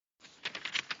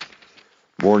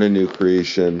Morning, new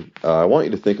creation. I want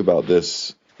you to think about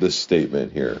this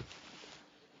statement here.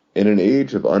 In an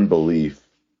age of unbelief,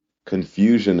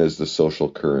 confusion is the social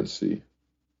currency.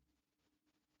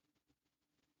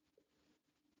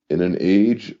 In an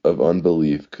age of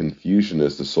unbelief, confusion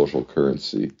is the social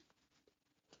currency.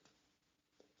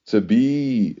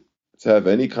 To have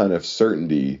any kind of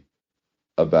certainty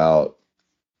about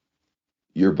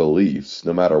your beliefs,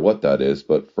 no matter what that is,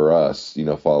 but for us,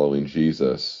 following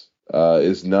Jesus,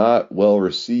 is not well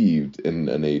received in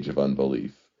an age of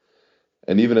unbelief.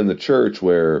 And even in the church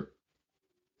where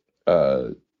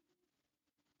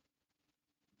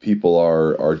people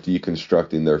are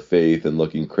deconstructing their faith and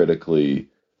looking critically,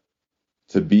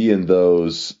 to be in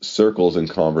those circles and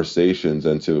conversations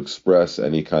and to express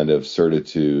any kind of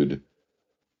certitude,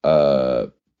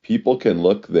 people can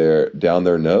look down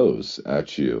their nose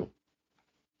at you,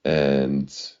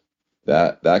 and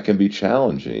that can be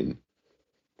challenging.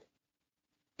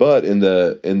 But in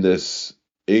this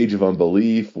age of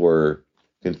unbelief where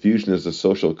confusion is a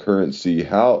social currency,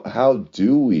 how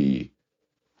do we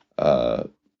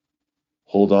hold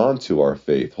on to our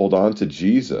faith, hold on to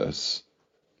Jesus?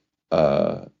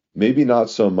 Maybe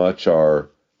not so much our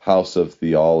house of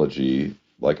theology,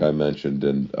 like I mentioned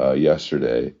in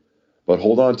yesterday, but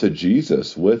hold on to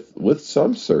Jesus with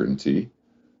some certainty.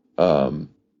 And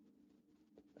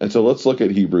so let's look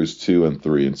at Hebrews 2 and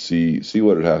 3 and see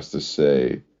what it has to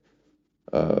say,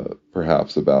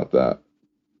 perhaps about that.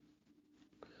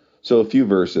 So a few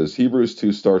verses. Hebrews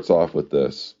 2 starts off with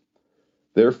this.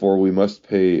 Therefore, we must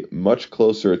pay much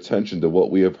closer attention to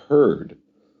what we have heard,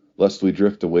 lest we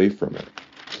drift away from it.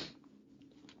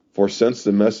 For since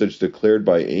the message declared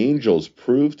by angels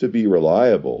proved to be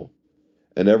reliable,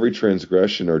 and every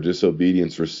transgression or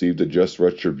disobedience received a just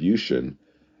retribution,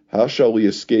 how shall we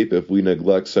escape if we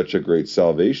neglect such a great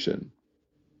salvation?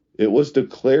 It was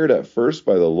declared at first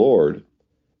by the Lord,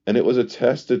 and it was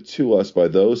attested to us by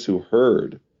those who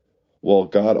heard, while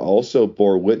God also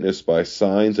bore witness by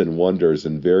signs and wonders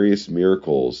and various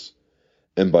miracles,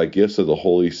 and by gifts of the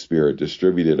Holy Spirit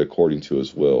distributed according to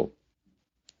his will.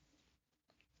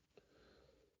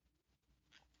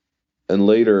 And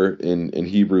later in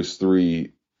Hebrews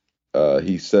 3,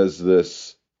 he says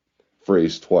this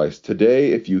phrase twice.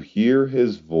 Today, if you hear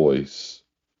his voice,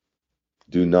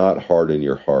 do not harden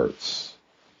your hearts.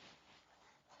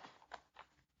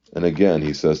 And again,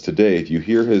 he says, today, if you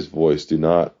hear his voice, do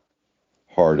not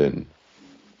harden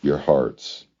your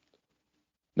hearts.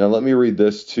 Now, let me read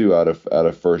this too out of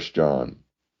 1 John.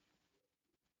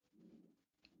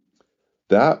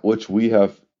 That which we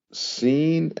have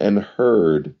seen and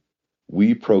heard,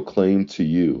 we proclaim to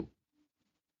you.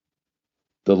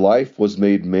 The life was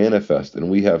made manifest, and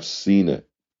we have seen it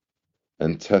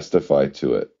and testify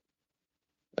to it.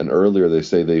 And earlier they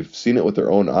say they've seen it with their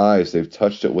own eyes, they've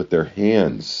touched it with their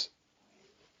hands.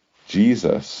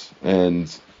 Jesus.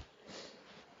 And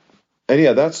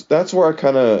yeah, that's where I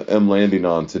kind of am landing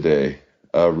on today,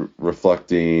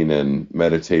 reflecting and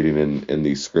meditating in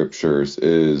these scriptures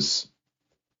is,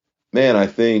 man, I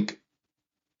think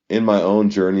in my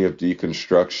own journey of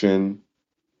deconstruction,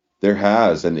 there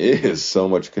has and is so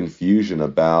much confusion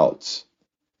about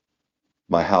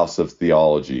my house of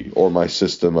theology or my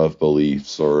system of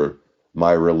beliefs or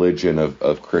my religion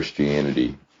of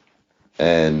Christianity.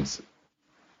 And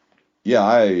yeah,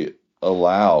 I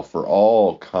allow for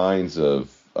all kinds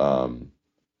of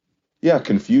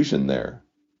confusion there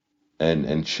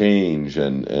and change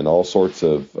and all sorts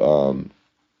of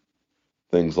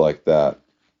things like that.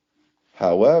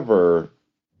 However,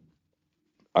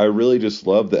 I really just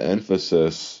love the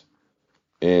emphasis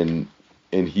in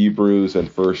Hebrews and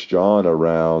 1 John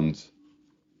around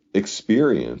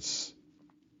experience,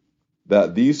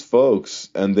 that these folks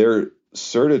and their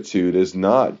certitude is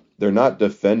not, they're not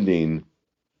defending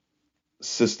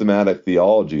systematic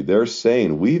theology. They're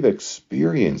saying, we've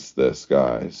experienced this,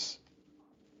 guys.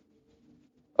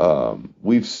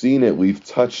 We've seen it. We've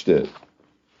touched it.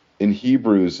 In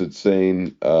Hebrews, it's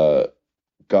saying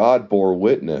God bore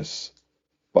witness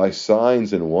by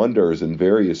signs and wonders and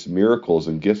various miracles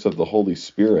and gifts of the Holy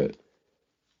Spirit.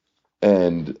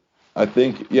 And I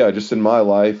think, just in my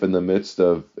life, in the midst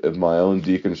of my own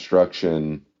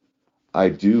deconstruction, I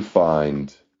do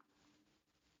find,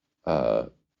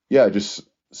 just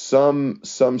some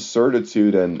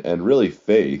certitude and really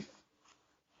faith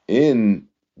in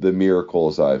the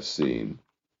miracles I've seen,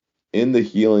 in the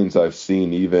healings I've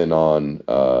seen, even on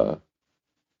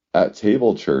at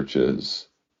table churches,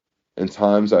 and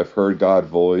times I've heard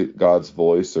God's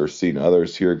voice or seen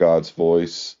others hear God's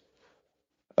voice.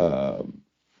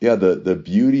 The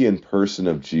beauty and person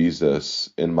of Jesus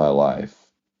in my life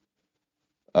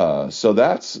So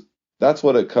that's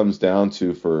what it comes down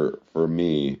to for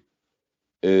me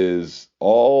is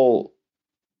I'll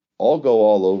go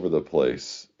all over the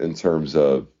place in terms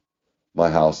of my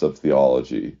house of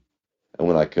theology. And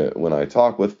when I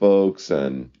talk with folks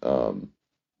and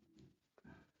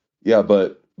yeah,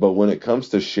 but when it comes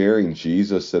to sharing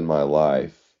Jesus in my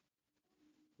life,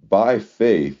 by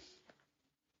faith,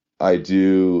 I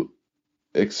do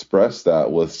express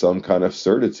that with some kind of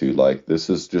certitude, like this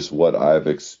is just what I've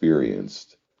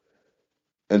experienced.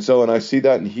 And so, and I see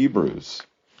that in Hebrews,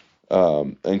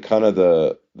 and kind of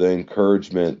the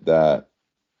encouragement that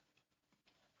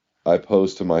I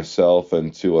pose to myself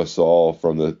and to us all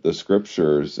from the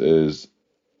scriptures is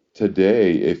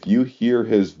today, if you hear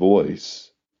his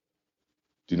voice,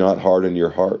 do not harden your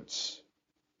hearts.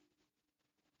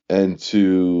 And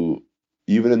to,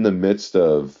 even in the midst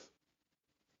of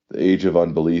the age of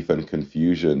unbelief and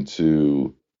confusion,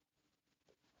 to,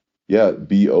 yeah,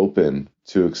 be open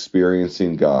to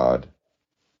experiencing God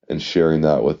and sharing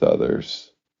that with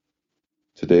others.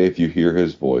 Today, if you hear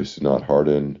his voice, do not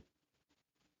harden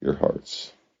your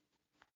hearts.